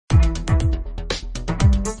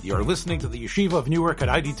You're listening to the Yeshiva of Newark at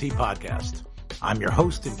IDT podcast. I'm your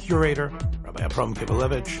host and curator, Rabbi Abram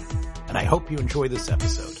Kibalevich, and I hope you enjoy this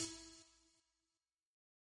episode.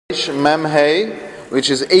 Memhei, which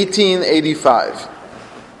is 1885.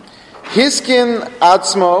 Hiskin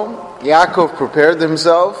Atzmo, Yaakov prepared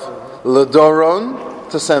himself, L'doron,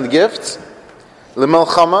 to send gifts,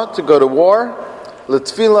 L'melchama, to go to war,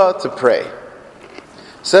 L'tfila, to pray.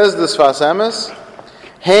 Says the Sfas Emes,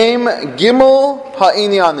 Haim Gimel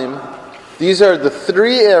Ha'inyanim. These are the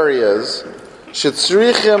three areas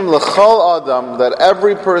Shetzrichim L'chol Adam that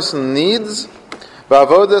every person needs.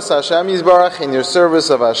 Ba'avodas Hashem Yisbarach, in your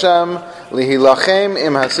service of Hashem, Lihilachem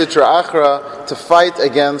im Hasitra Achra, to fight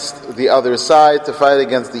against the other side, to fight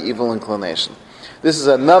against the evil inclination. This is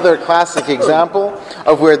another classic example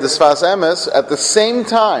of where the Sfas Emes, at the same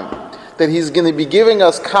time that he's going to be giving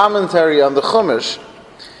us commentary on the Chumash,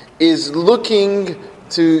 is looking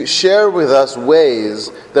to share with us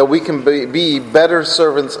ways that we can be better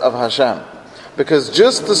servants of Hashem. Because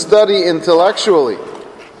just to study intellectually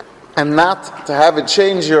and not to have it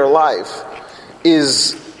change your life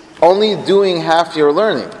is only doing half your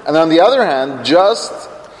learning. And on the other hand, just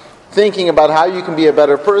thinking about how you can be a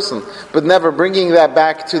better person, but never bringing that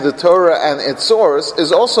back to the Torah and its source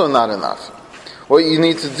is also not enough. What you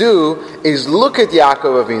need to do is look at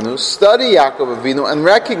Yaakov Avinu, study Yaakov Avinu, and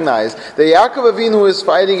recognize that Yaakov Avinu is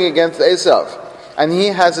fighting against Esav. And he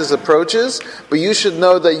has his approaches, but you should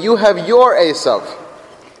know that you have your Esav.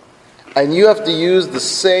 And you have to use the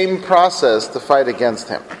same process to fight against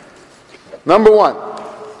him. Number one,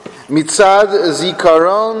 Mitzad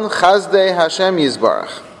Zikaron Chazdei Hashem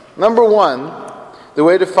Yisbarach. Number one, the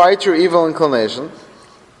way to fight your evil inclination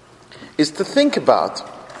is to think about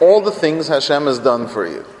all the things Hashem has done for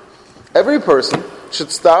you. Every person should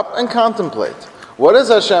stop and contemplate. What has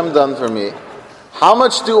Hashem done for me? How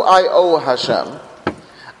much do I owe Hashem?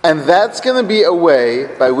 And that's going to be a way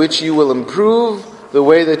by which you will improve the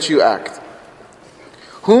way that you act.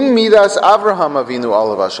 Hum midas Avraham Avinu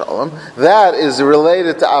alav shalom. That is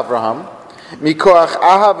related to Avraham. Mikoach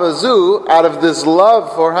ahavazu, out of this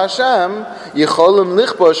love for Hashem, yicholim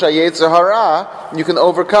lichbosh hayetzer hara. You can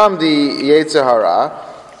overcome the yetzer hara.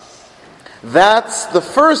 That's the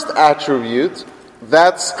first attribute.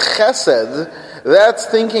 That's chesed. That's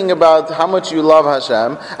thinking about how much you love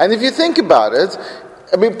Hashem. And if you think about it,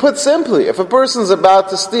 put simply, if a person's about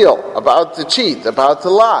to steal, about to cheat, about to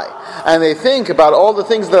lie, and they think about all the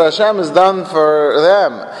things that Hashem has done for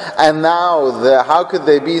them, and now how could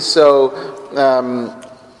they be so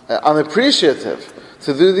unappreciative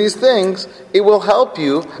to do these things, it will help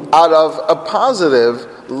you out of a positive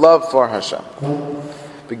love for Hashem.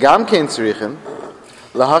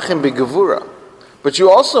 But you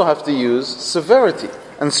also have to use severity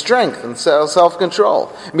and strength and self-control.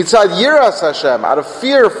 Mitzad yiras Hashem, out of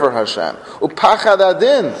fear for Hashem. Upachad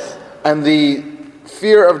adin, and the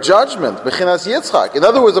fear of judgment. Bechinas Yitzchak. In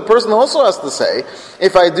other words, a person also has to say,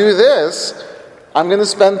 if I do this, I'm going to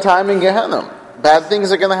spend time in Gehenna. Bad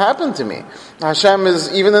things are going to happen to me. Hashem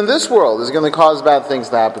is, even in this world, is going to cause bad things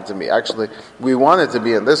to happen to me. Actually, we want it to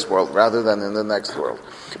be in this world rather than in the next world.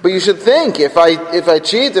 But you should think, if I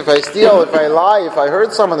cheat, if I steal, if I lie, if I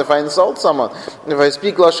hurt someone, if I insult someone, if I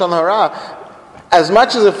speak Lashon Hara, as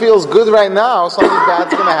much as it feels good right now, something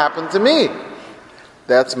bad's going to happen to me.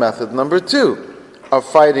 That's method number 2 of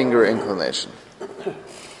fighting your inclination.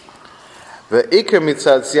 The Iker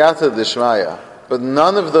mitzad siyata dishmaya. But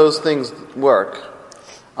none of those things work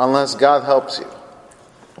unless God helps you.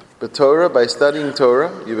 But Torah, by studying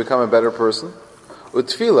Torah, you become a better person.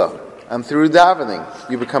 Utfila, and through davening,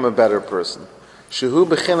 you become a better person. Shehu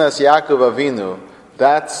bechinas Yaakov Avinu,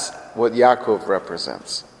 that's what Yaakov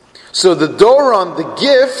represents. So the Doron, the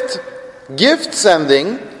gift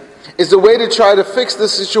sending, is a way to try to fix the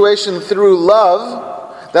situation through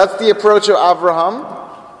love. That's the approach of Avraham.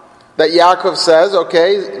 That Yaakov says,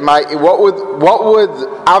 okay, what would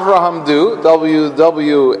Avraham do?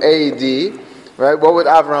 WWAD, right? What would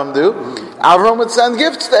Avraham do? Avraham would send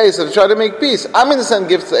gifts to Esav to try to make peace. I'm going to send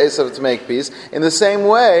gifts to Esav to make peace. In the same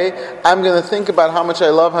way, I'm going to think about how much I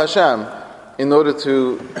love Hashem in order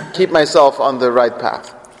to keep myself on the right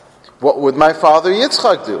path. What would my father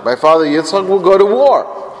Yitzchak do? My father Yitzchak will go to war.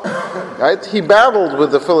 Right? He battled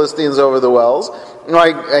with the Philistines over the wells.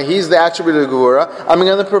 Right? He's the attribute of Gevurah. I'm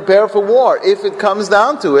going to prepare for war if it comes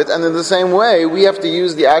down to it. And in the same way, we have to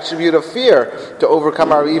use the attribute of fear to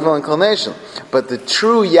overcome our evil inclination. But the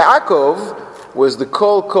true Yaakov was the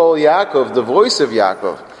Kol Yaakov, the voice of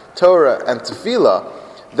Yaakov, Torah and Tefillah.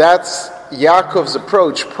 That's Yaakov's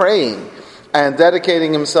approach, praying and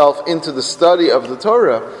dedicating himself into the study of the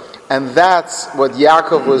Torah. And that's what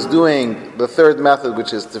Yaakov was doing, the third method,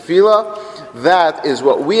 which is tefillah. That is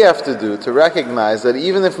what we have to do, to recognize that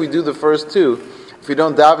even if we do the first two, if we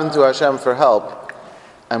don't daven to Hashem for help,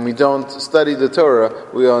 and we don't study the Torah,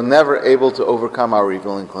 we are never able to overcome our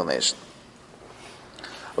evil inclination.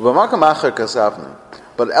 But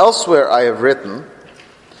elsewhere I have written,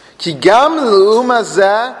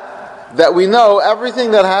 that we know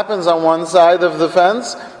everything that happens on one side of the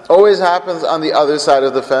fence always happens on the other side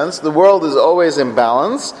of the fence. The world is always in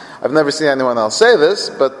balance. I've never seen anyone else say this,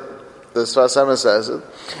 but the Sfas Emes says it.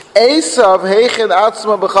 Esav heichid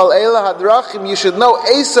atzma b'chal eila hadrachim. You should know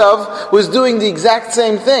Esav was doing the exact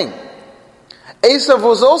same thing. Esav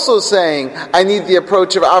was also saying, I need the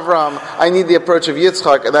approach of Avraham, I need the approach of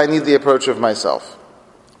Yitzchak, and I need the approach of myself.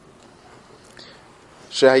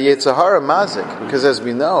 Shehayetzahara mazik, because as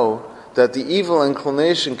we know, that the evil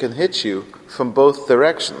inclination can hit you from both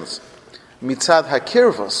directions. Mitzad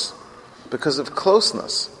hakirvos, because of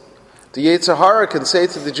closeness. The Yetzer Hara can say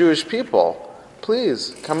to the Jewish people,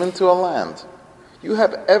 please, come into a land. You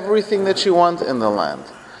have everything that you want in the land.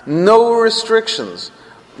 No restrictions,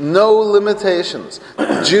 no limitations.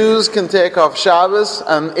 Jews can take off Shabbos,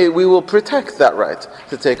 and we will protect that right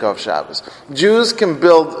to take off Shabbos. Jews can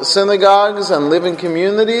build synagogues and live in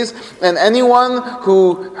communities, and anyone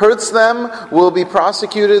who hurts them will be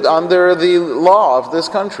prosecuted under the law of this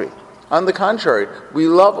country. On the contrary, we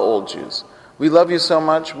love all Jews. We love you so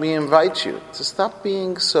much, we invite you to stop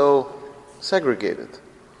being so segregated.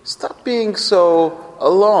 Stop being so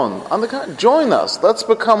alone. Join us. Let's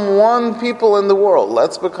become one people in the world.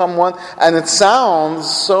 Let's become one. And it sounds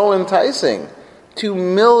so enticing to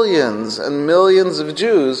millions and millions of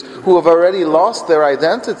Jews who have already lost their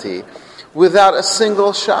identity without a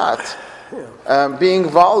single shot being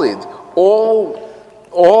volleyed.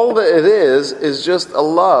 All that it is just a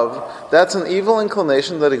love. That's an evil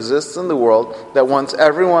inclination that exists in the world that wants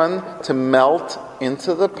everyone to melt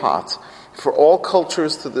into the pot, for all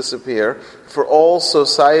cultures to disappear, for all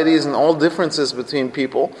societies and all differences between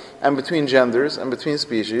people and between genders and between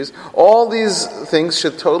species. All these things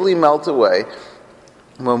should totally melt away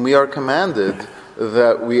when we are commanded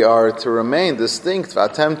that we are to remain distinct.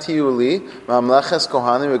 V'atem tiyu li ma'amleches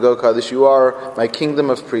kohanim v'go kadosh. You are my kingdom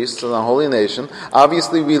of priests and a holy nation.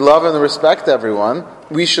 Obviously, we love and respect everyone.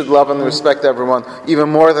 We should love and respect everyone even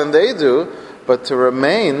more than they do. But to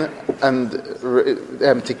remain and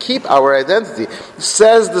to keep our identity,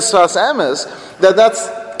 says the Sfas Emes, that's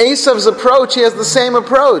Esav's approach. He has the same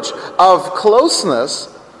approach of closeness,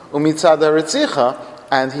 umitzad haritzicha,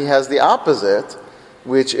 and he has the opposite,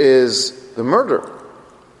 which is the murder.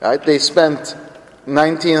 Right? They spent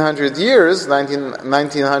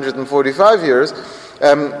 1945 years,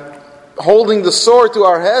 holding the sword to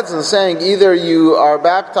our heads and saying, either you are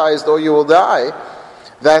baptized or you will die.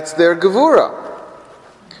 That's their gevura.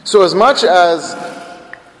 So as much as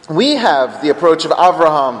we have the approach of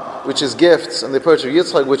Avraham, which is gifts, and the approach of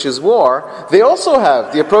Yitzchak, which is war, they also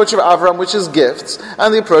have the approach of Avraham, which is gifts,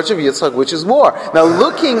 and the approach of Yitzchak, which is war. Now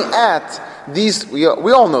looking at these, we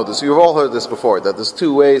all know this, you've all heard this before, that there's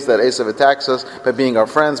two ways that Esav attacks us, by being our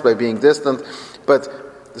friends, by being distant, but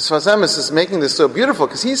the Sfas Emes is making this so beautiful,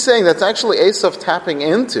 because he's saying that's actually Esav tapping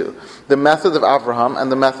into the method of Avraham and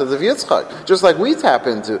the method of Yitzchak, just like we tap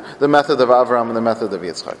into the method of Avraham and the method of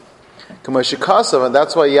Yitzchak. And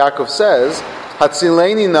that's why Yaakov says,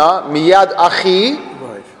 Hatzileni na miyad achi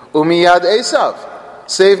umiyad Esav.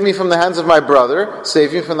 Save me from the hands of my brother,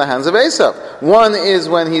 save me from the hands of Esav. One is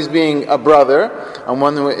when he's being a brother, and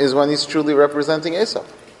one is when he's truly representing Esav.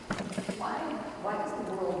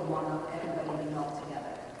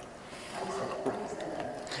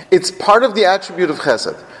 It's part of the attribute of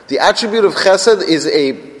Chesed. The attribute of Chesed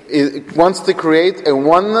wants to create a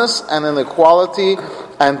oneness and an equality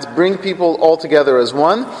and bring people all together as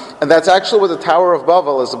one. And that's actually what the Tower of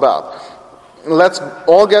Babel is about. Let's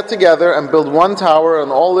all get together and build one tower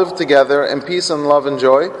and all live together in peace and love and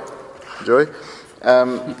joy.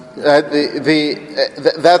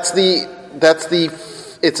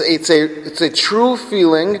 It's a true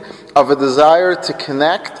feeling of a desire to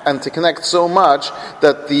connect, and to connect so much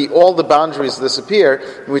that all the boundaries disappear,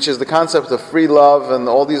 which is the concept of free love and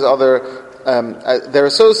all these other, they're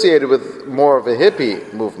associated with more of a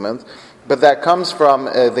hippie movement, but that comes from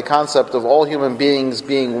the concept of all human beings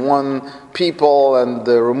being one people and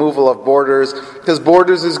the removal of borders, because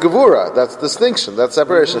borders is gevura, that's distinction, that's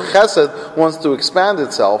separation. Chesed wants to expand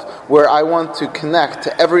itself, where I want to connect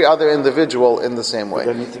to every other individual in the same way.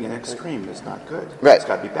 But anything in extreme is not good. Right. It's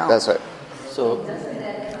got to be balanced. That's right. So doesn't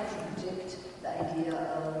that contradict the idea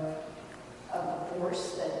of a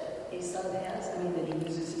force that Esav has? I mean, that he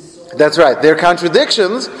uses his sword. That's right. They're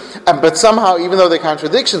contradictions, but somehow, even though they're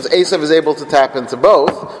contradictions, Esav is able to tap into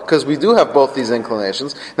both, because we do have both these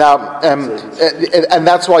inclinations. Now, and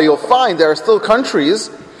that's why you'll find there are still countries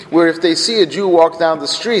where if they see a Jew walk down the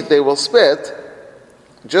street, they will spit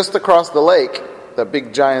just across the lake, the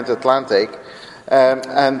big giant Atlantic, and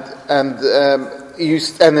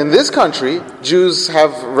in this country, Jews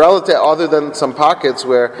have relative, other than some pockets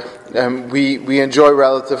where we enjoy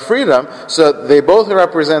relative freedom, so they both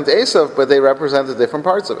represent Esav, but they represent the different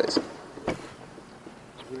parts of Esav.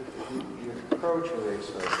 Your approach with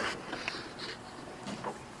Esav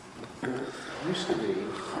used to be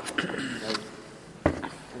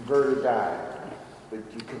convert or die, but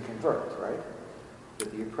you can convert, right?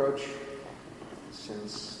 But the approach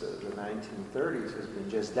since the 1930s has been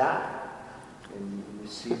just die. And you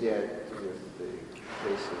see that with the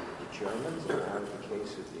case of the Germans and now the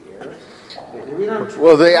case of the Arabs.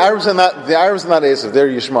 Well, the Arabs are not Esav; they're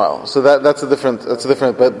Yishmael. So that's a different.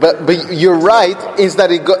 But you're right. Is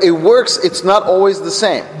that it works? It's not always the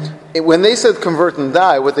same. When they said convert and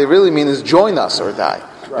die, what they really mean is join us or die.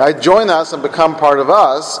 Right? Join us and become part of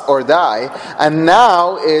us or die. And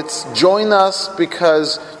now it's join us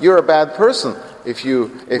because you're a bad person. If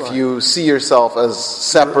you see yourself as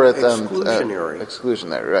separate and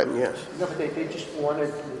exclusionary, right? Yes. No, but they just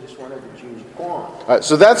wanted the Jews gone. Right,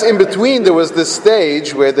 so that's in between. There was this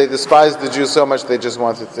stage where they despised the Jews so much they just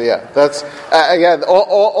wanted to. Yeah, that's again.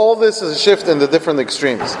 All this is a shift in the different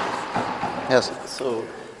extremes. Yes. So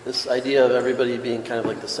this idea of everybody being kind of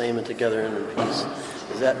like the same and together and in peace,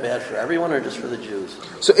 is that bad for everyone or just for the Jews?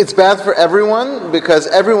 So it's bad for everyone because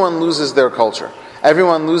everyone loses their culture.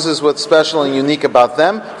 Everyone loses what's special and unique about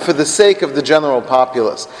them for the sake of the general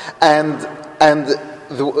populace. And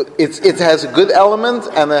it has a good element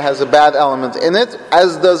and it has a bad element in it,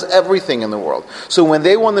 as does everything in the world. So when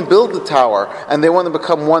they want to build the tower and they want to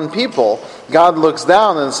become one people, God looks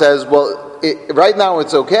down and says, well, right now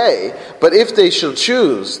it's okay, but if they should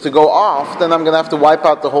choose to go off, then I'm going to have to wipe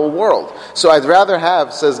out the whole world. So I'd rather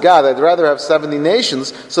have, says God, 70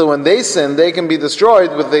 nations, so when they sin, they can be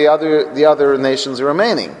destroyed with the other nations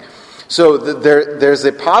remaining. So there's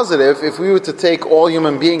a positive. If we were to take all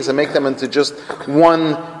human beings and make them into just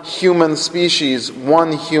one human species,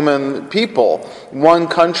 one human people, one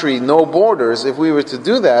country, no borders, if we were to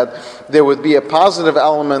do that, there would be a positive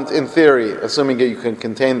element in theory, assuming that you can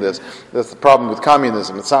contain this. That's the problem with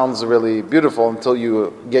communism. It sounds really beautiful until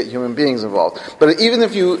you get human beings involved. But even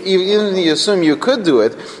if you assume you could do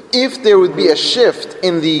it, if there would be a shift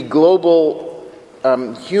in the global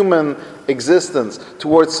human existence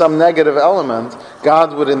towards some negative element,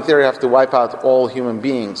 God would in theory have to wipe out all human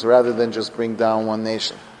beings rather than just bring down one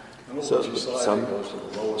nation. So society goes to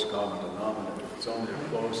the lowest common denominator. It's only a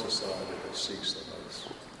closed society that seeks the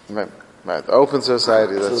most. Right. Open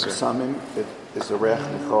society, that's so true. Samim is a Rech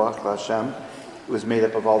Nechoach Hashem. It was made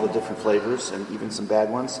up of all the different flavors and even some bad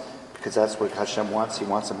ones, because that's what Hashem wants. He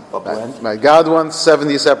wants a blend. Right. God wants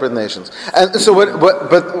 70 separate nations. And so,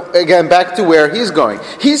 but again, back to where he's going.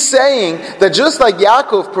 He's saying that just like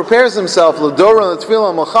Yaakov prepares himself, L'Dora, L'Tfilah,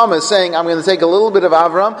 and Muhammad, saying, I'm going to take a little bit of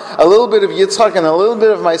Avram, a little bit of Yitzchak, and a little bit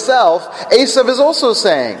of myself. Esav is also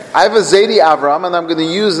saying, I have a Zaidi Avram, and I'm going to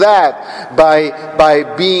use that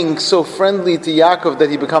by being so friendly to Yaakov that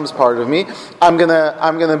he becomes part of me. I'm going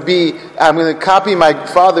to copy my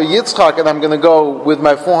father Yitzchak, and I'm going to go with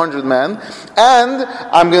my 400 men, and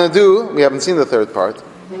I'm going to do, we haven't seen the third part,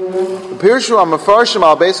 Pirshu Amafarshim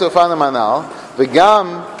al Beiso Fanamanal,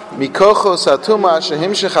 V'gam Mikocho Satuma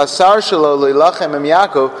Shehimshech Hasar Shelo Leilachem Em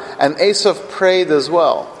Yaakov, and Esav prayed as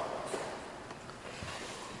well.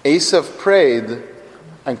 Esav prayed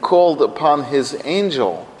and called upon his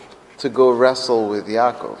angel to go wrestle with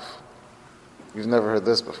Yaakov. You've never heard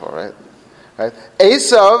this before, right?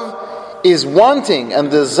 Esav is wanting and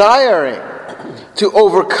desiring to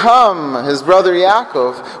overcome his brother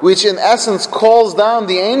Yaakov, which in essence calls down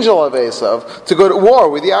the angel of Esav to go to war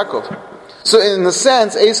with Yaakov. So in a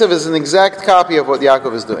sense, Esav is an exact copy of what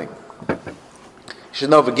Yaakov is doing. You should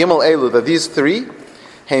know, V'gimel Elu, that these three,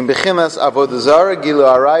 Heim Bechinas Avodah Zarah, Gilu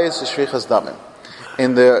Arayos, Shvichas Damim.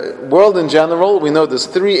 In the world in general, we know there's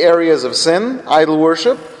three areas of sin: idol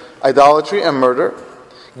worship, idolatry, and murder.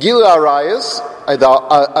 Gilu Arayos,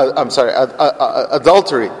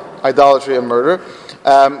 adultery, idolatry and murder.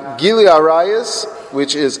 Gili Arayas,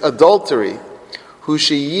 which is adultery.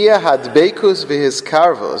 Hushiyah hadbekus v'his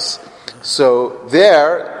karvos. So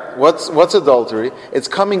there, what's adultery? It's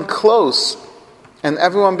coming close and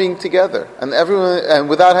everyone being together and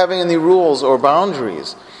without having any rules or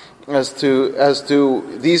boundaries as to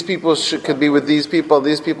these people could be with these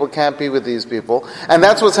people can't be with these people. And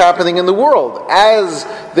that's what's happening in the world. As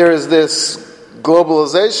there is this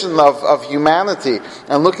globalization of humanity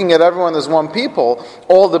and looking at everyone as one people,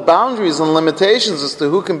 all the boundaries and limitations as to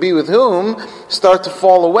who can be with whom start to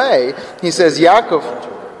fall away. He says, Yaakov...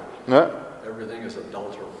 Everything is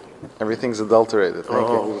adulterated. Everything's adulterated. Thank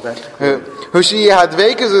you. That's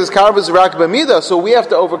So we have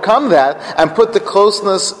to overcome that and put the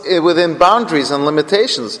closeness within boundaries and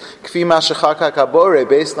limitations.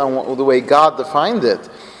 Based on the way God defined it.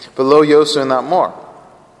 But lo yoser, not more.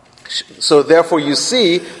 So therefore you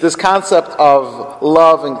see this concept of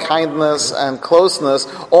love and kindness and closeness,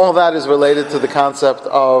 all that is related to the concept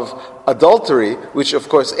of adultery, which of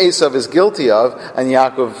course Esav is guilty of, and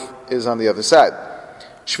Yaakov is on the other side.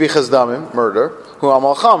 Shvichas damim, murder. Hu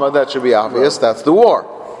amal chama, that should be obvious, that's the war.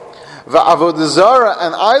 Va'avodah zara,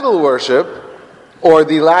 and idol worship, or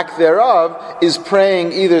the lack thereof, is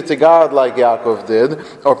praying either to God like Yaakov did,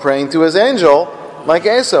 or praying to his angel like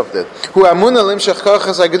Esav did.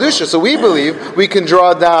 So we believe we can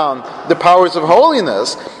draw down the powers of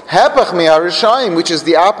holiness, which is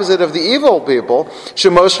the opposite of the evil people,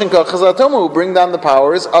 who bring down the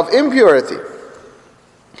powers of impurity.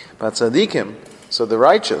 But tzaddikim, so the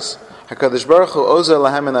righteous, HaKadosh Baruch Hu ozer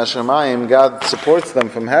lahem min hashamayim, God supports them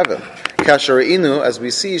from heaven. Kasher inu, as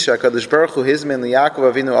we see, HaKadosh Baruch Hu hizmin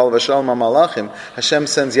Yaakov Avinu al v'shalom malachim. Hashem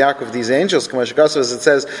sends Yaakov these angels. As it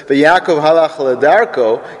says, "V'Yaakov halach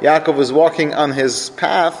ledarko." Yaakov was walking on his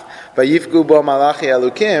path. Vayifgu bo malachi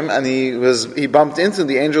elukim, and he bumped into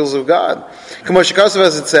the angels of God. As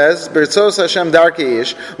it says, "B'ritzos Hashem darkei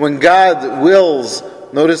ish." When God wills.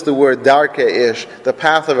 Notice the word darke-ish, the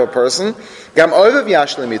path of a person. Gam oivav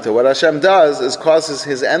yashlimito. What Hashem does is causes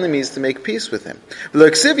His enemies to make peace with Him.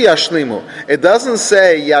 V'loksiv yashlimu. It doesn't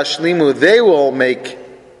say yashlimu, they will make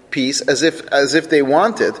peace as if they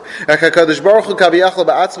want it. Hashem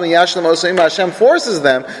forces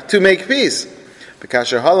them to make peace. So when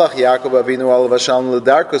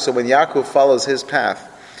Yaakov follows his path,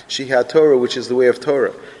 Shihad Torah, which is the way of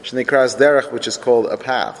Torah, Shnikras Derech, which is called a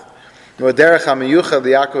path. So although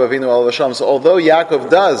Yaakov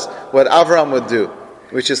does what Avraham would do,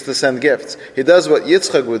 which is to send gifts, he does what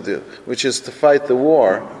Yitzchak would do, which is to fight the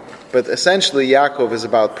war, but essentially Yaakov is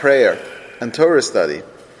about prayer and Torah study.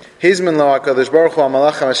 Hizmin lo HaKadosh Baruch Hu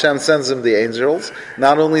HaMalachim, Hashem sends him the angels.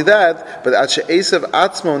 Not only that, but Ache Esav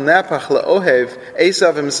Atzmo Nepach Le'ohev,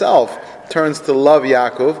 Esav himself turns to love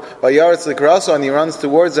Yaakov, Vayaretz L'Kraso, and he runs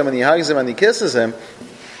towards him and he hugs him and he kisses him.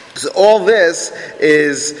 So all this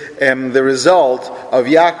is the result of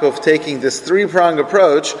Yaakov taking this three-pronged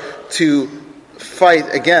approach to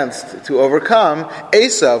fight against, to overcome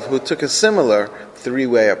Esav, who took a similar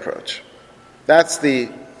three-way approach. That's the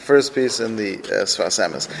first piece in the Sfas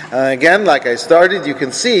Emes. And again, like I started, you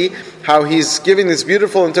can see how he's giving this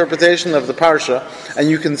beautiful interpretation of the Parsha, and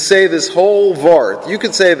you can say this whole Vort. You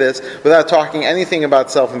could say this without talking anything about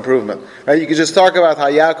self-improvement. Right? You could just talk about how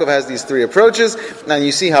Yaakov has these three approaches, and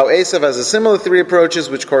you see how Esav has a similar three approaches,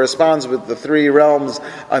 which corresponds with the three realms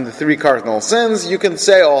and the three cardinal sins. You can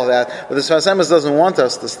say all that, but the Sfas Emes doesn't want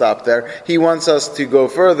us to stop there. He wants us to go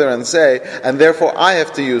further and say, and therefore I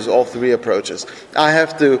have to use all three approaches. I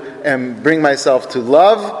have to bring myself to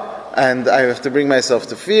love, and I have to bring myself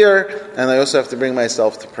to fear, and I also have to bring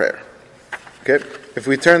myself to prayer. Okay? If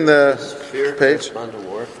we turn the page. Correspond to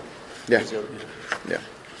war. Yeah. Yeah.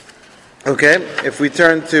 Okay, if we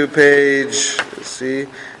turn to page, let's see,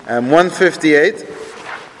 158.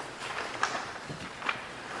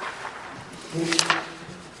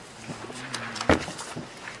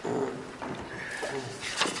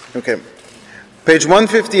 Okay. Page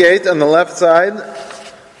 158 on the left side,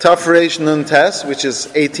 Taf Reish Nun Tes, which is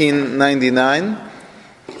 1899.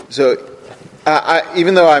 So,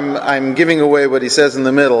 even though I'm giving away what he says in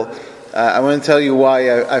the middle, I want to tell you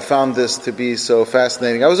why I found this to be so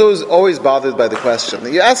fascinating. I was always bothered by the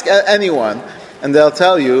question. You ask anyone, and they'll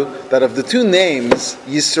tell you that of the two names,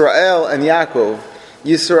 Yisrael and Yaakov,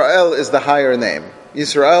 Yisrael is the higher name.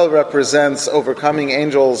 Yisrael represents overcoming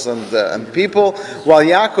angels and people, while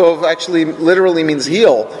Yaakov actually literally means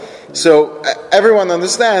heel. So everyone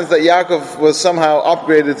understands that Yaakov was somehow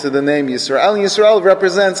upgraded to the name Yisrael. And Yisrael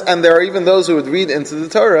represents, and there are even those who would read into the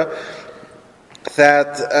Torah,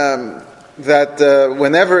 that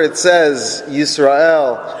whenever it says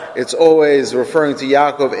Yisrael, it's always referring to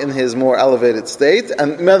Yaakov in his more elevated state.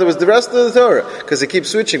 And in other words, the rest of the Torah, because it keeps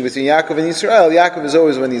switching between Yaakov and Yisrael. Yaakov is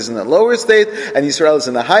always when he's in a lower state, and Yisrael is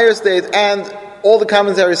in a higher state. And all the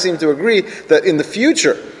commentaries seem to agree that in the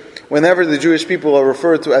future, whenever the Jewish people are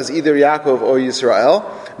referred to as either Yaakov or Yisrael.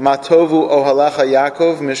 Matovu ohalecha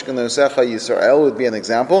Yaakov, Mishkanosecha Yisrael would be an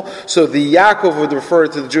example. So the Yaakov would refer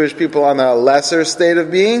to the Jewish people on a lesser state of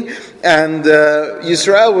being, and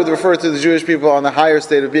Yisrael would refer to the Jewish people on a higher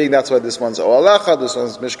state of being. That's why this one's ohalecha, this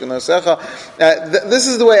one's Mishkanosecha. This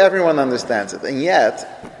is the way everyone understands it. And yet,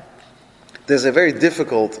 there's a very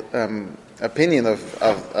difficult opinion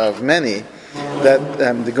of many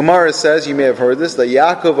that the Gemara says, you may have heard this, that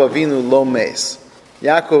Yaakov Avinu lo meis.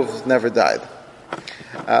 Yaakov never died.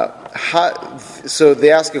 So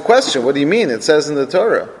they ask a question, what do you mean? It says in the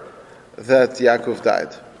Torah that Yaakov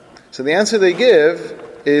died. So the answer they give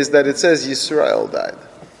is that it says Yisrael died.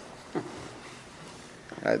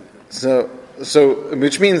 Right? So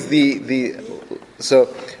which means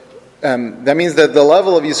that means that the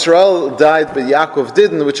level of Yisrael died, but Yaakov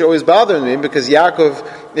didn't, which always bothered me, because Yaakov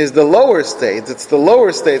is the lower state. It's the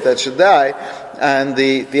lower state that should die, and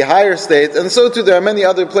the higher state. And so too, there are many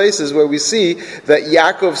other places where we see that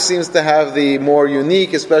Yaakov seems to have the more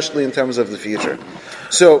unique, especially in terms of the future.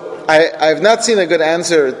 So I have not seen a good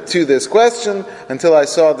answer to this question until I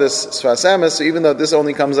saw this Sfas Emes. So even though this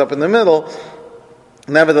only comes up in the middle,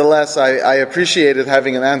 nevertheless, I appreciated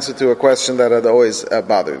having an answer to a question that had always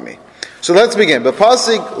bothered me. So let's begin.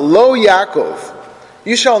 B'pasik lo Yaakov,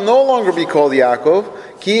 you shall no longer be called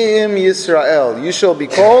Yaakov, ki im Yisrael, you shall be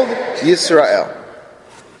called Yisrael.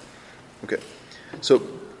 Okay, so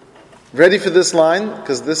ready for this line?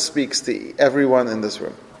 Because this speaks to everyone in this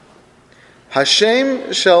room.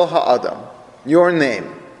 Hashem shel ha'adam, your name.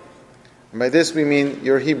 And by this we mean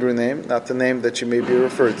your Hebrew name, not the name that you may be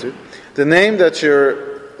referred to. The name that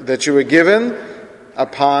you were given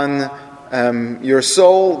upon your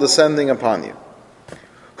soul descending upon you.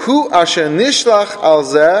 Hu asher nishlach al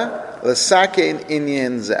zeh l'sakein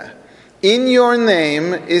inyan zeh. In your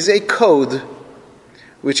name is a code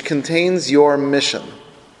which contains your mission.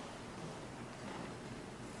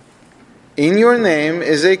 In your name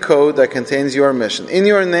is a code that contains your mission. In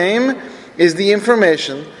your name is the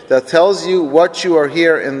information that tells you what you are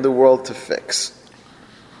here in the world to fix.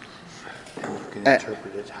 And you can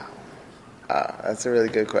interpret it how? That's a really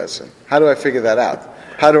good question. How do I figure that out?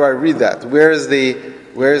 How do I read that? Where's the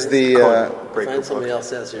Find somebody else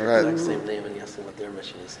that has your exact same name and ask them what their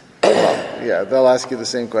mission is. Well, yeah, they'll ask you the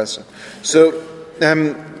same question. So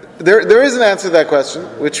there is an answer to that question,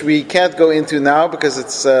 which we can't go into now because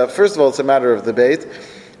it's first of all it's a matter of debate,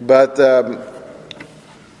 but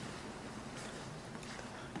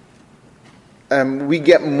we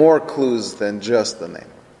get more clues than just the name.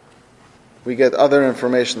 We get other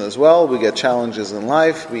information as well. We get challenges in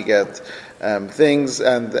life. We get things,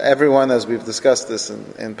 and everyone, as we've discussed this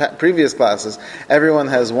in previous classes, everyone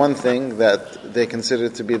has one thing that they consider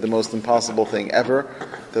to be the most impossible thing ever.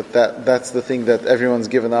 That's the thing that everyone's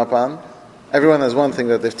given up on. Everyone has one thing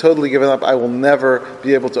that they've totally given up. I will never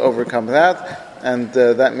be able to overcome that, and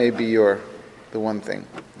that may be the one thing.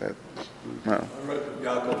 That, no. I read that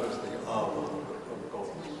Yaakov is the of gold.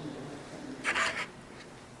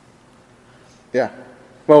 Yeah.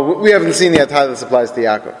 Well, we haven't seen yet how this applies to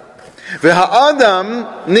Yaakov.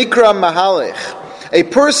 V'ha'adam nikra mahalech. A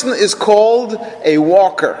person is called a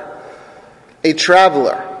walker, a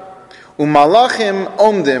traveler. Umalachim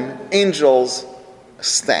omdim, angels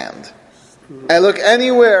stand. And look,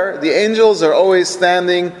 anywhere, the angels are always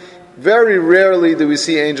standing. Very rarely do we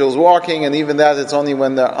see angels walking, and even that, it's only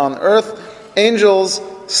when they're on earth. Angels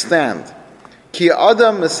stand. Ki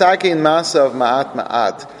adam mesakein masav ma'at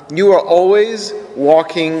ma'at. You are always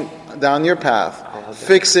walking down your path,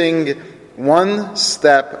 fixing one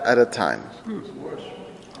step at a time.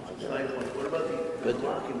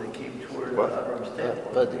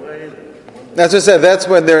 That's what I said. That's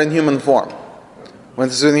when they're in human form. When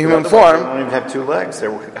it's in human form, they don't even have two legs.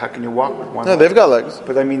 How can you walk with one? No, they've got legs.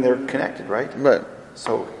 But I mean, they're connected, right? Right.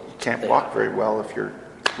 So you can't walk very well if you're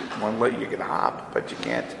one leg. You can hop, but you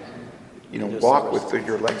can't, walk with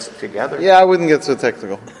your legs together. Yeah, I wouldn't get so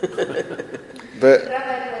technical. But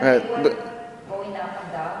going up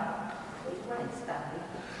and down, they weren't standing.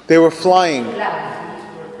 they were flying.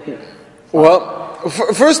 Well,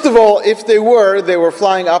 first of all, if they were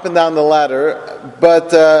flying up and down the ladder, but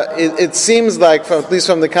it seems like, at least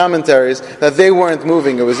from the commentaries, that they weren't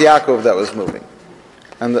moving. It was Yaakov that was moving,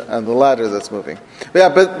 and the ladder that's moving.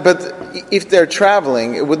 But if they're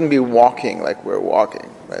traveling, it wouldn't be walking like we're walking,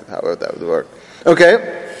 right? How that would work?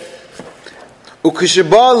 Okay.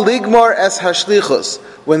 Ukishba ligmar es hashlichus.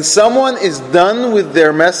 When someone is done with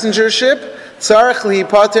their messengership, tzarech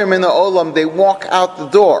lihipater min ha'olam, they walk out the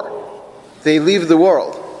door. They leave the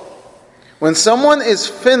world. When someone is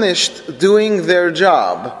finished doing their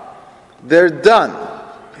job, they're done.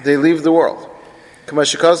 they leave the world. Amr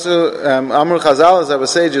Chazal, as our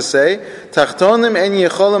sages say, Tachtonim en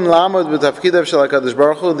yecholim lamod b'tafkidav shel HaKadosh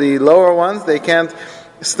Baruch Hu, the lower ones, they can't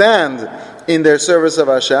stand in their service of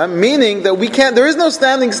Hashem, meaning that there is no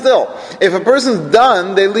standing still. If a person's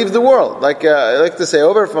done, they leave the world. Like I like to say,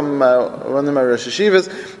 over from one of my Rosh Hashivas,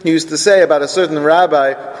 he used to say about a certain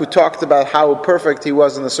rabbi who talked about how perfect he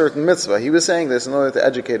was in a certain mitzvah. He was saying this in order to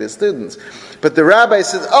educate his students. But the rabbi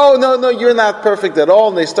says, oh, no, you're not perfect at all,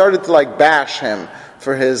 and they started to bash him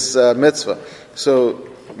for his mitzvah. So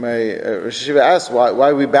my Rosh Hashiva asked, why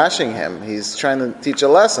are we bashing him? He's trying to teach a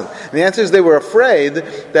lesson. And the answer is they were afraid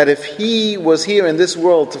that if he was here in this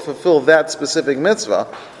world to fulfill that specific mitzvah,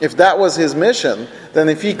 if that was his mission, then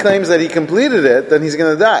if he claims that he completed it, then he's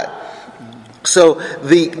going to die. So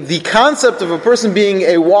the concept of a person being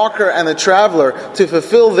a walker and a traveler to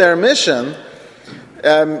fulfill their mission,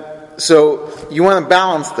 so you want to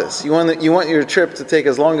balance this. You want your trip to take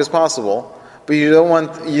as long as possible, but you don't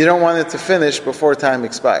want it to finish before time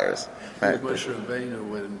expires. Right? Moshe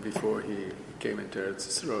Rabbeinu, before he came into Eretz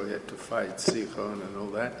Yisrael, he had to fight Sichon and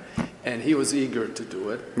all that, and he was eager to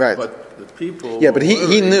do it. Right. But the people. Yeah, but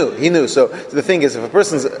he knew. So the thing is,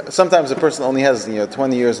 sometimes a person only has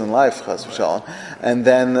 20 years in life, chas v'shalom, and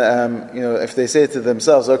then if they say to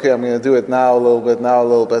themselves, okay, I'm going to do it now a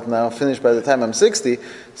little bit, now finish by the time I'm 60.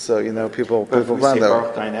 So people But if we plan say that.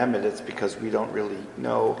 Baruch Dynamid, it's because we don't really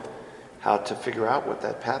know how to figure out what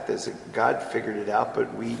that path is. God figured it out,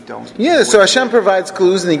 but we don't. Yeah, so Hashem provides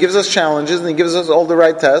clues, and He gives us challenges, and He gives us all the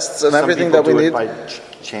right tests and everything that we need. Some people do it by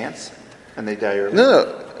chance, and they die early. No.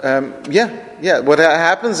 Yeah. What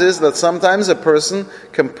happens is that sometimes a person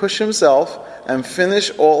can push himself and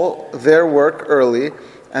finish all their work early,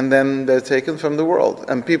 and then they're taken from the world.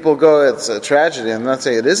 And people go, it's a tragedy. I'm not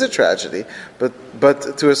saying it is a tragedy, but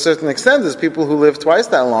to a certain extent, there's people who live twice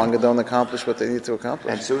that long and don't accomplish what they need to accomplish.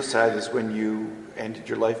 And suicide is when you ended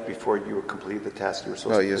your life before you completed the task you were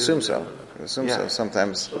supposed to do. You assume so. So.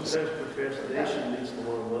 Sometimes procrastination leads to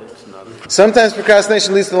long life. Sometimes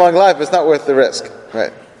procrastination leads to long life, but it's not worth the risk.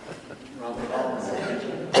 Right.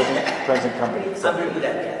 Present company. They have done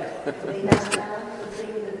the thing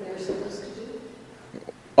that they're supposed to do.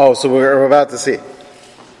 Oh, so we're about to see.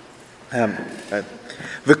 Right.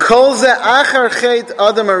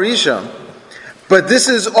 But this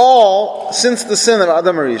is all since the sin of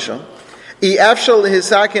Adam Arishon.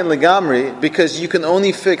 Because you can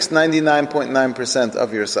only fix 99.9%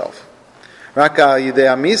 of yourself. Raka Yidei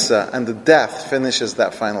Amisa, and the death finishes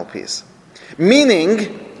that final piece.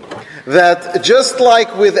 Meaning that just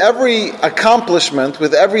like with every accomplishment,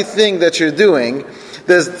 with everything that you're doing,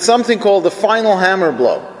 there's something called the final hammer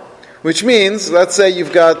blow, which means, let's say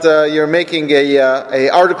you're making a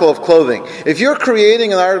article of clothing. If you're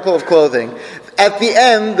creating an article of clothing, at the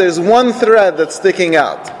end there's one thread that's sticking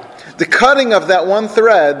out. The cutting of that one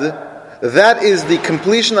thread, that is the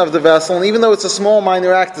completion of the vessel, and even though it's a small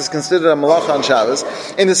minor act, it's considered a malacha on Shabbos.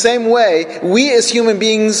 In the same way, we as human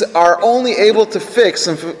beings are only able to fix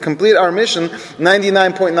and complete our mission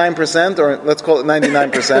 99.9%, or let's call it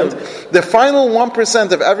 99%. The final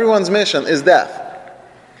 1% of everyone's mission is death.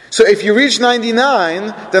 So if you reach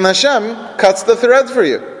 99, then Hashem cuts the thread for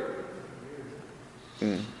you.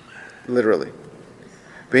 Literally.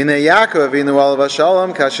 When Yaakov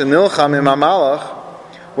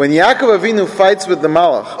Avinu fights with the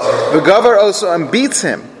Malach, V'gavar also and beats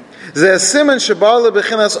him, at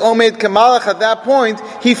that point,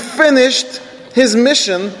 he finished his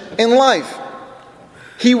mission in life.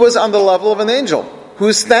 He was on the level of an angel who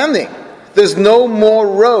is standing. There's no more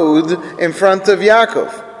road in front of Yaakov.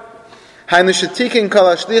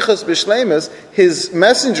 His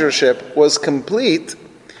messengership was complete.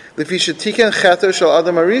 As we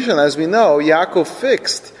know, Yaakov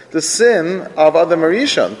fixed the sin of Adam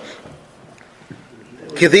Arishon.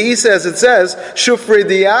 As it says, Shufrei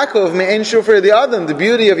di Yaakov me'en Shufrei di Adam. The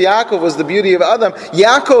beauty of Yaakov was the beauty of Adam.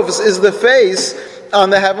 Yaakov's is the face on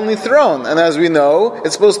the heavenly throne. And as we know,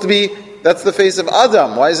 it's supposed to be, that's the face of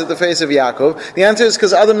Adam. Why is it the face of Yaakov? The answer is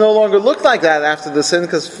because Adam no longer looked like that after the sin,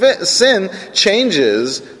 because sin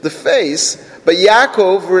changes the face. But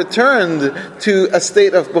Yaakov returned to a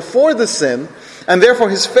state of before the sin, and therefore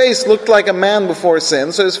his face looked like a man before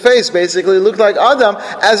sin. So his face basically looked like Adam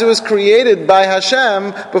as it was created by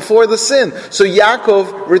Hashem before the sin. So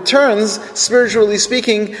Yaakov returns, spiritually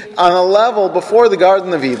speaking, on a level before the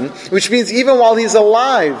Garden of Eden, which means even while he's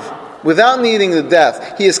alive, without needing the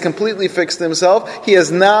death, he has completely fixed himself. He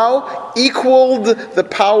has now equaled the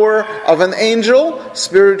power of an angel,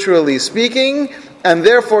 spiritually speaking, and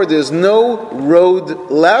therefore there's no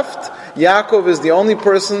road left. Yaakov is the only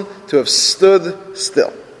person to have stood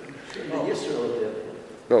still.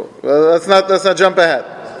 Go. Well, let's not jump ahead.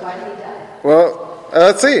 Why did he die? Well,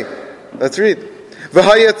 let's see. Let's read.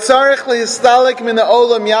 V'hayatzarech lehistalek min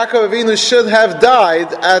ha'olam, Yaakov Avinu should have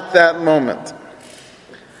died at that moment.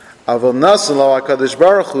 Avol nasu lo HaKadosh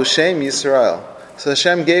Baruch Hu Shem Yisrael. So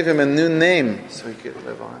Hashem gave him a new name. So he could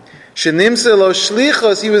live on. Shenimse lo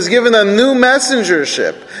shlichos, he was given a new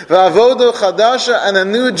messengership. V'avodo chadasha, and a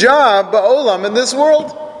new job ba'olam, in this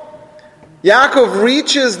world. Yaakov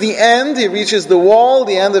reaches the end, he reaches the wall,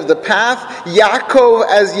 the end of the path. Yaakov,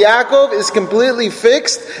 as Yaakov, is completely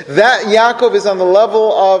fixed. That Yaakov is on the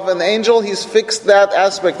level of an angel, he's fixed that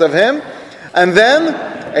aspect of him. And then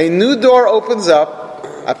a new door opens up,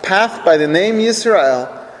 a path by the name Yisrael,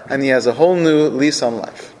 and he has a whole new lease on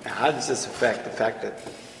life. Now, how does this affect the fact that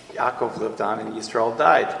Yaakov lived on and Yisrael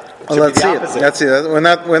died? Well, let's see it. Let's see it. We're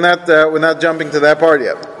not jumping to that part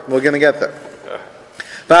yet. We're going to get there.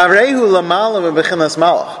 So now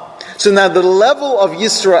the level of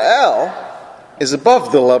Yisrael is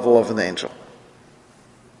above the level of an angel.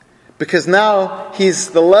 Because now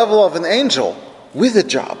he's the level of an angel with a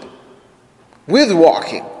job, with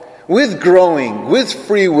walking, with growing, with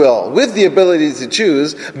free will, with the ability to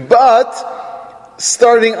choose, but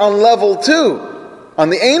starting on level 2, on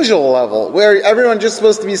the angel level, where everyone's just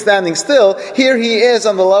supposed to be standing still. Here he is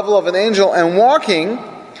on the level of an angel and walking.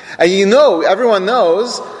 And everyone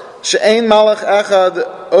knows, she'ein malach echad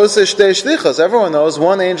ose shtei shlichos. Everyone knows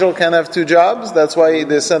one angel can have 2 jobs. That's why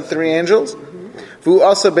they sent 3 angels. V'hu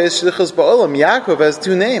asa beis shlichos ba'olam. Yaakov has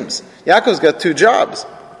 2 names. Yaakov's got 2 jobs.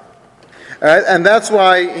 All right? And that's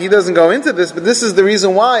why he doesn't go into this, but this is the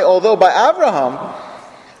reason why, although by Abraham,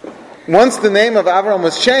 once the name of Avram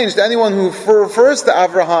was changed, anyone who refers to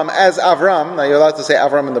Avraham as Avram, now you're allowed to say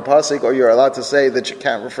Avram in the Pasuk, or you're allowed to say that you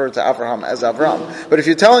can't refer to Avraham as Avram. But if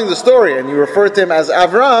you're telling the story and you refer to him as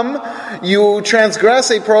Avram, you transgress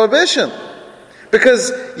a prohibition.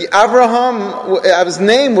 Because Avraham, his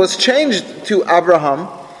name was changed to Abraham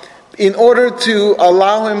in order to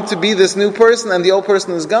allow him to be this new person, and the old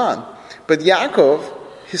person is gone. But Yaakov,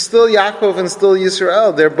 he's still Yaakov and still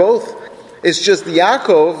Yisrael. They're both. It's just the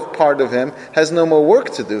Yaakov part of him has no more work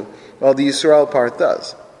to do, while the Yisrael part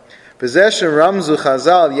does. Possession Ramzu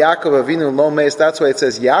Chazal Yaakov Avinu Lo Meis. That's why it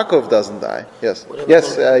says Yaakov doesn't die. Yes,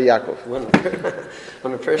 Yaakov.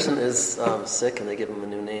 When a person is sick and they give him a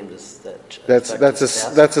new name, does that? That's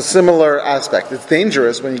a similar aspect. It's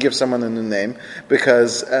dangerous when you give someone a new name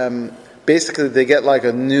because basically they get like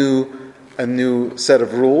a new set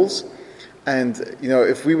of rules. And,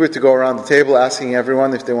 if we were to go around the table asking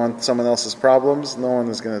everyone if they want someone else's problems, no one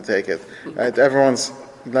is going to take it. Right? Everyone's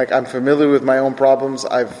like, I'm familiar with my own problems.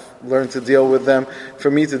 I've learned to deal with them. For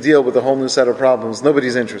me to deal with a whole new set of problems,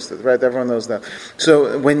 nobody's interested, right? Everyone knows that.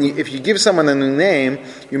 So if you give someone a new name,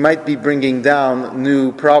 you might be bringing down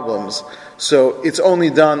new problems. So it's only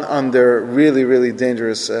done under really, really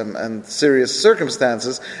dangerous and serious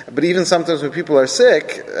circumstances. But even sometimes when people are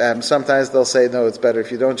sick, sometimes they'll say, no, it's better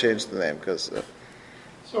if you don't change the name. Because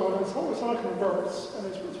So when someone converts and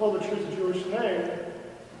it's told to choose a Jewish name,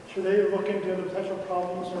 should they look into the potential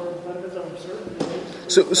problems or benefits of certain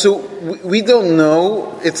names? So we don't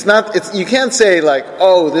know. It's not. You can't say like,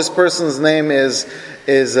 oh, this person's name is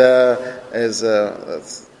let's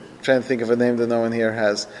try and think of a name that no one here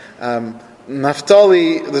has.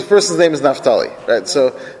 Naphtali, this person's name is Naphtali, right?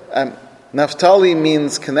 So, Naphtali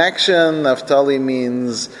means connection, Naphtali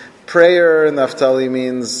means prayer, Naphtali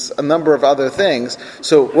means a number of other things.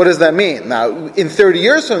 So, what does that mean? Now, in 30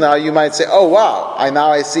 years from now, you might say, oh wow,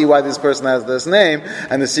 I see why this person has this name,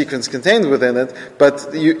 and the sequence contained within it,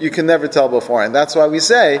 but you can never tell before. And that's why we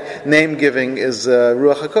say, name giving is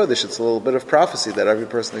Ruach HaKodesh. It's a little bit of prophecy that every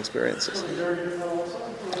person experiences.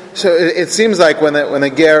 So it seems like when a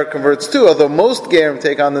ger converts too, although most gerim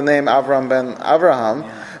take on the name Avram ben Avraham,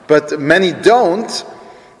 but many don't,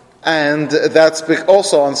 and that's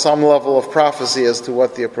also on some level of prophecy as to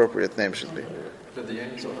what the appropriate name should be. Did the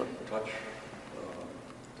angel touch?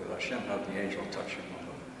 Did Hashem have the angel touch him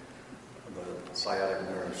on the sciatic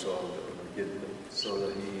nerve so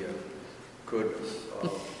that he could,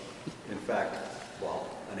 in fact,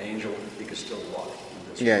 an angel, he could still walk?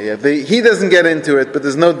 Yeah. He doesn't get into it, but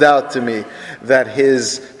there's no doubt to me that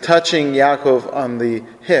his touching Yaakov on the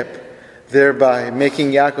hip, thereby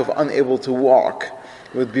making Yaakov unable to walk,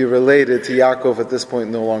 would be related to Yaakov at this point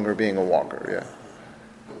no longer being a walker.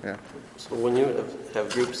 Yeah. So when you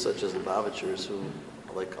have groups such as the Bavitchers who,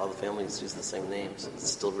 like all the families, use the same names, it's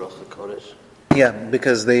still Ruach HaKodesh? Yeah,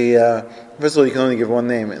 because first of all, you can only give one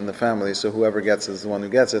name in the family, so whoever gets it is the one who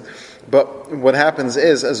gets it. But what happens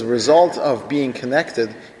is, as a result of being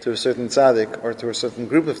connected to a certain tzaddik or to a certain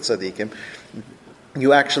group of tzaddikim,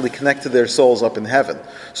 you actually connect to their souls up in heaven.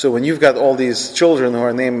 So when you've got all these children who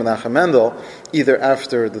are named Menachem Mendel, either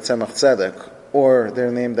after the Tzemach Tzedek or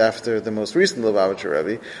they're named after the most recent Lubavitcher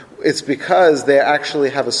Rebbe, it's because they actually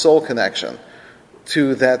have a soul connection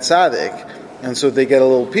to that tzaddik, and so they get a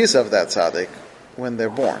little piece of that tzaddik when they're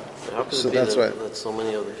born. How could So it be that's that, why. that so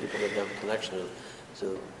many other people that have a connection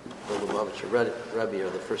to the Lubavitcher Rebbe are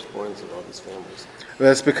the firstborns of all these families?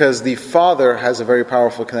 That's because the father has a very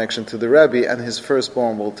powerful connection to the Rebbe, and his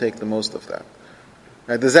firstborn will take the most of that.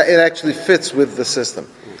 Right? It actually fits with the system.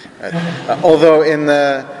 Right? Although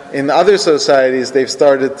in other societies they've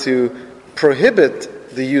started to prohibit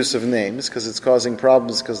the use of names because it's causing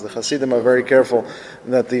problems, because the Hasidim are very careful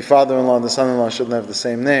that the father-in-law and the son-in-law shouldn't have the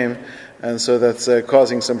same name, and so that's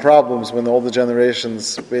causing some problems when all the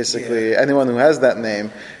generations, basically anyone who has that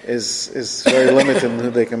name is very limited in who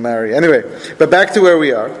they can marry. Anyway, but back to where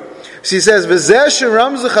we are. She says, "V'zeh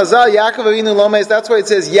sheramzu chazal Yaakov Avinu lo meis." That's why it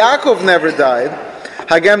says Yaakov never died.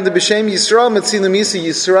 Hagam de b'shem Yisrael metzinu misa,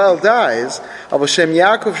 Yisrael dies. Av Hashem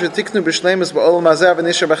Yaakov shetiknu b'shleimus ba'olam hazeh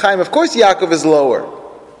v'nishar b'chaim. Of course Yaakov is lower,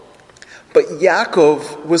 but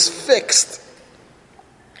Yaakov was fixed.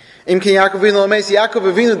 Yaakov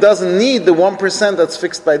Avinu doesn't need the 1% that's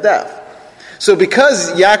fixed by death. So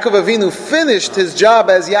because Yaakov Avinu finished his job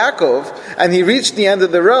as Yaakov, and he reached the end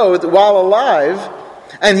of the road while alive,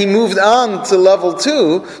 and he moved on to level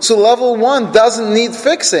 2, so level 1 doesn't need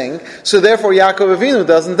fixing, so therefore Yaakov Avinu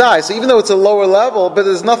doesn't die. So even though it's a lower level, but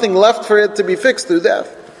there's nothing left for it to be fixed through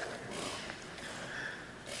death.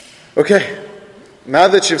 Okay, now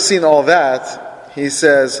that you've seen all that, he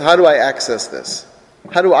says, how do I access this?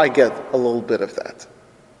 How do I get a little bit of that?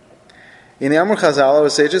 In Amr Chazal, our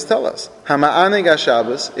sages tell us, Hama'aneg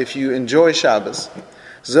Shabbos, if you enjoy Shabbos,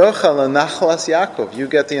 Zocha l'nachlas Yaakov, you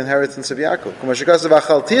get the inheritance of Yaakov.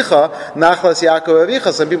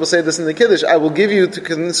 Some people say this in the Kiddush, I will give you to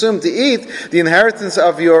consume, to eat, the inheritance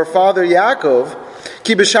of your father Yaakov.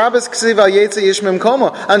 Ki b'Shabbos ksiv al yetze yish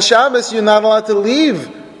memkomo. On Shabbos, you're not allowed to leave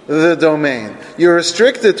the domain. You're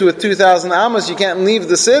restricted to 2,000 amos, you can't leave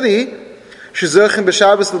the city. Because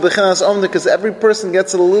every person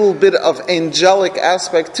gets a little bit of angelic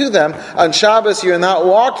aspect to them. On Shabbos you're not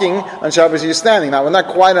walking, on Shabbos you're standing. Now we're not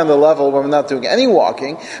quite on the level where we're not doing any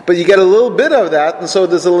walking, but you get a little bit of that, and so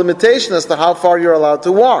there's a limitation as to how far you're allowed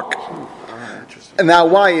to walk. And now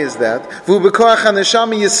why is that?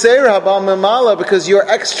 Because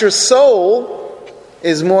your extra soul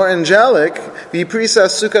is more angelic.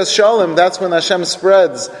 That's when Hashem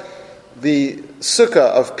spreads the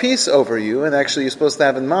sukkah of peace over you, and actually you're supposed to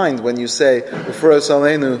have in mind when you say Ufros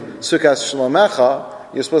Aleinu Sukkah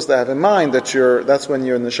Shlomecha, you're supposed to have in mind that that's when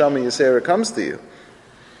your neshama Yisera comes to you.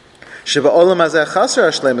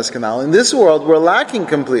 In this world we're lacking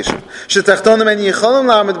completion.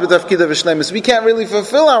 We can't really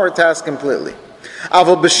fulfill our task completely.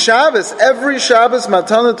 Aval b'Shabbos, every Shabbos,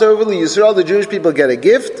 Matana Tova Yisrael, the Jewish people get a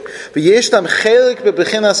gift. V'yeshtam chelik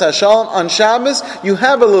bebechinas hashalom. On Shabbos, you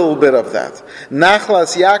have a little bit of that.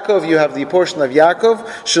 Nachlas Yaakov, you have the portion of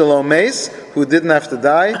Yaakov. Shalom Meis, who didn't have to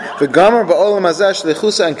die. V'gamar ba'olam hazeh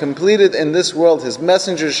shlichusa, and completed in this world his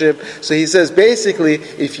messengership. So he says, basically,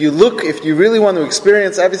 if you really want to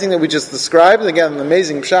experience everything that we just described, again, an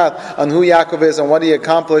amazing pshat on who Yaakov is and what he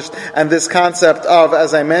accomplished, and this concept of,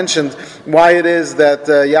 as I mentioned, why it is that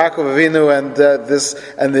Yaakov Avinu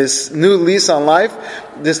and this new lease on life.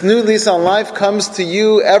 This new lease on life comes to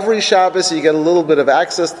you every Shabbos, so you get a little bit of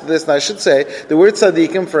access to this. And I should say, the word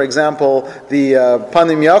tzaddikim, for example, the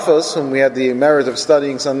Panim Yafos, whom we had the merit of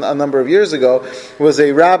studying a number of years ago, was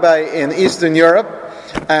a rabbi in Eastern Europe,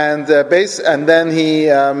 and then he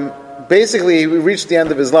basically reached the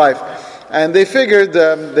end of his life. And they figured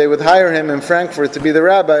they would hire him in Frankfurt to be the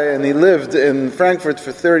rabbi, and he lived in Frankfurt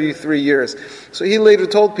for 33 years. So he later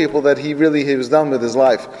told people that he was done with his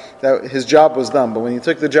life, that his job was done. But when he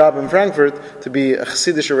took the job in Frankfurt to be a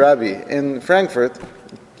Chassidish rabbi in Frankfurt, you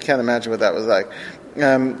can't imagine what that was like.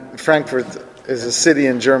 Frankfurt is a city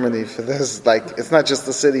in Germany. For this, it's not just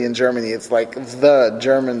a city in Germany; it's like the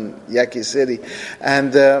German yucky city,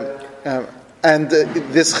 and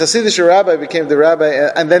this Hasidic rabbi became the rabbi,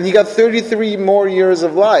 and then he got 33 more years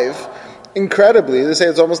of life. Incredibly, they say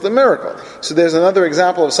it's almost a miracle. So there's another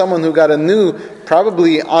example of someone who got a new,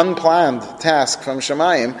 probably unplanned task from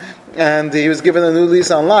Shemayim, and he was given a new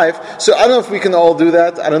lease on life. So I don't know if we can all do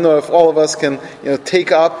that. I don't know if all of us can,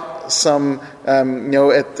 take up some,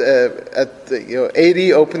 at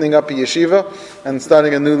 80, opening up a yeshiva and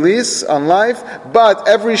starting a new lease on life. But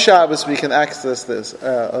every Shabbos we can access this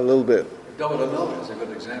a little bit. David HaMelech is a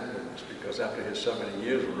good example of this, because after his 70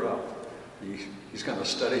 years were up, he's going to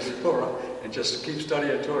study Torah and just keep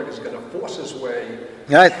studying Torah. He's going to force his way.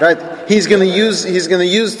 Right. He's going to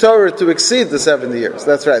use Torah to exceed the 70 years.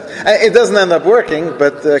 That's right. It doesn't end up working,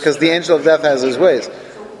 but because the angel of death has his ways. So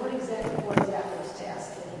what exactly was that first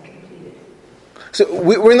task that he completed? So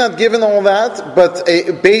we're not given all that, but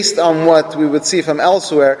based on what we would see from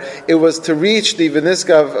elsewhere, it was to reach the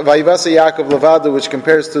Veniskav Vayivasa Yaakov Levado, which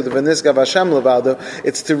compares to the Veniskav Hashem Levado.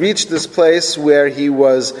 It's to reach this place where he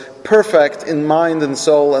was perfect in mind and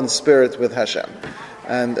soul and spirit with Hashem.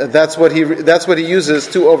 And that's what he uses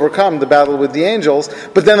to overcome the battle with the angels.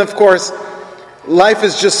 But then, of course, life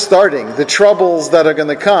is just starting. The troubles that are going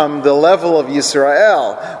to come, the level of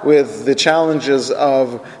Yisrael, with the challenges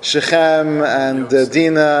of Shechem and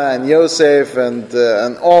Dinah and Yosef and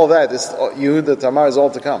all that, is Yehuda, Tamar is all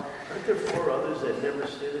to come. Aren't there 4 others that never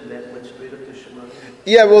sinned and that went straight up to Shema?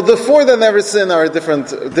 Yeah, well, the 4 that never sin are a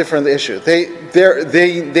different issue.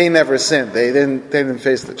 They never sinned. They didn't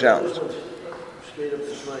face the challenge.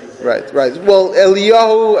 Right. Well,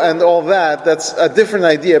 Eliyahu and all that's a different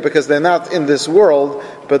idea because they're not in this world,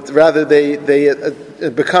 but rather they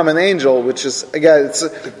become an angel, which is, again,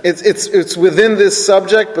 it's within this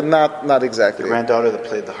subject, but not exactly. The granddaughter that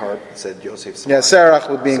played the harp said Yosef. Yeah, Sarah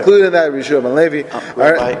would be included in that, Rishua ben Levi.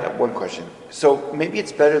 Rabbi, one question. So maybe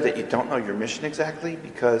it's better that you don't know your mission exactly,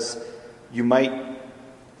 because you might,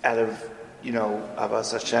 out of,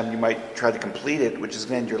 Avas Hashem, you might try to complete it, which is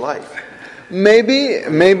going to end your life.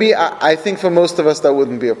 Maybe I think for most of us that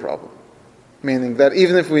wouldn't be a problem. Meaning that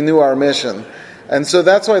even if we knew our mission, and so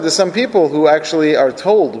that's why there's some people who actually are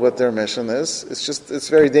told what their mission is. It's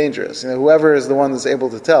very dangerous. Whoever is the one that's able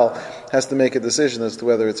to tell has to make a decision as to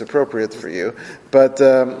whether it's appropriate for you. But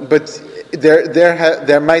there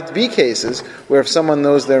might be cases where if someone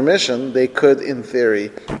knows their mission, they could, in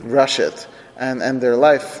theory, rush it and end their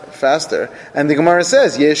life faster. And the Gemara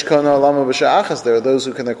says, Yesh kono olamo b'sha'achas. There are those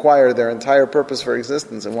who can acquire their entire purpose for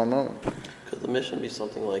existence in one moment. Could the mission be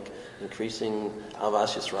something like increasing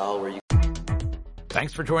Avas Yisrael, where you...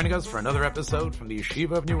 Thanks for joining us for another episode from the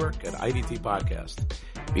Yeshiva of Newark at IDT Podcast.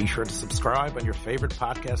 Be sure to subscribe on your favorite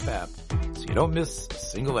podcast app so you don't miss a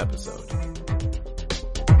single episode.